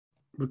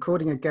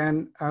recording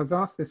again, I was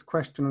asked this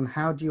question on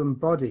how do you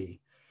embody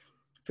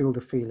feel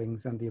the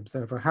feelings and the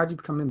observer? How do you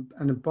become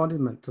an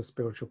embodiment of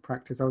spiritual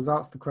practice? I was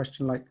asked the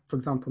question like, for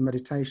example,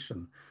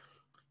 meditation.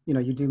 You know,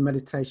 you do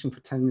meditation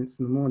for 10 minutes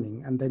in the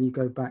morning and then you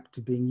go back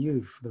to being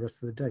you for the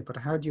rest of the day. But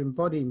how do you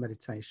embody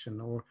meditation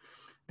or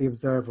the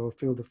observer or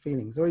feel the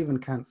feelings or even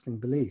cancelling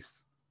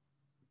beliefs?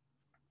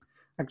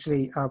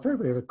 Actually, very,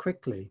 very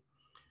quickly,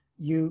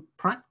 you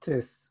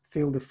practice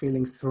feel the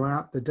feelings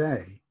throughout the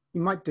day.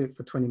 You might do it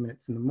for 20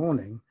 minutes in the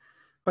morning,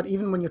 but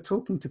even when you're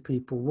talking to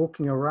people,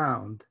 walking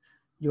around,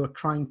 you're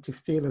trying to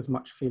feel as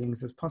much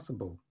feelings as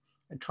possible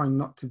and trying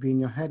not to be in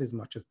your head as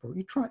much as possible.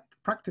 You try to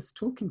practice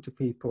talking to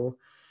people,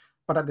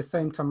 but at the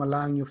same time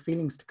allowing your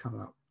feelings to come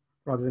up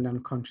rather than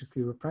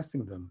unconsciously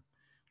repressing them.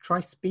 Try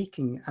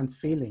speaking and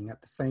feeling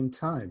at the same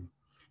time.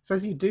 So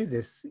as you do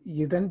this,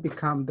 you then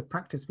become, the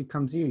practice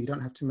becomes you. You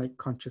don't have to make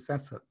conscious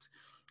effort.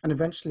 And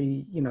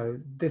eventually, you know,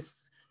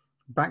 this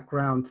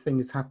background thing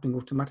is happening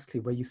automatically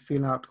where you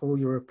feel out all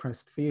your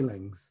repressed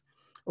feelings,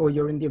 or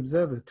you're in the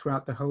observer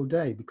throughout the whole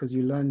day because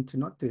you learn to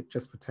not do it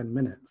just for 10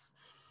 minutes,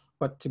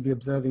 but to be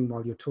observing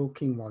while you're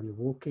talking, while you're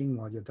walking,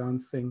 while you're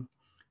dancing.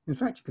 In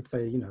fact, you could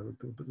say, you know,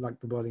 like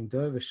the whirling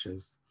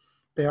dervishes,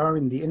 they are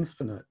in the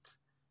infinite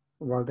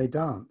while they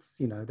dance.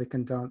 You know, they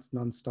can dance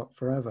non-stop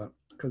forever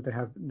because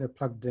they're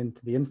plugged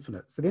into the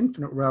infinite. So the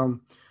infinite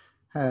realm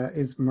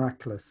is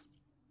miraculous.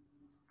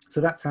 So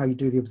that's how you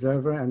do the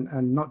observer,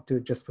 and not do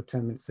it just for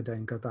 10 minutes a day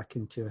and go back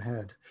into your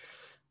head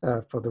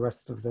for the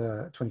rest of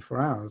the 24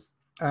 hours.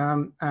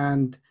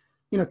 And,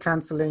 you know,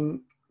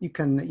 cancelling, you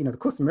can, you know, the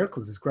Course in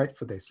Miracles is great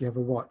for this. You have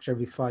a watch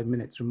every 5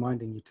 minutes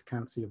reminding you to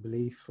cancel your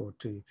belief or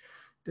to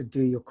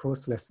do your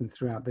course lesson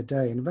throughout the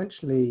day. And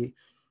eventually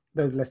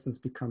those lessons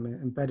become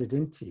embedded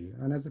into you.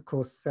 And as the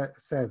Course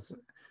says,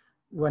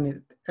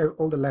 when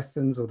all the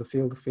lessons or the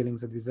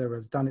feelings of the observer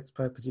has done its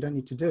purpose, you don't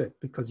need to do it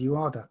because you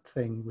are that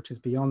thing which is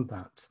beyond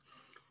that.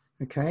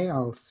 Okay,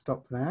 I'll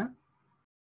stop there.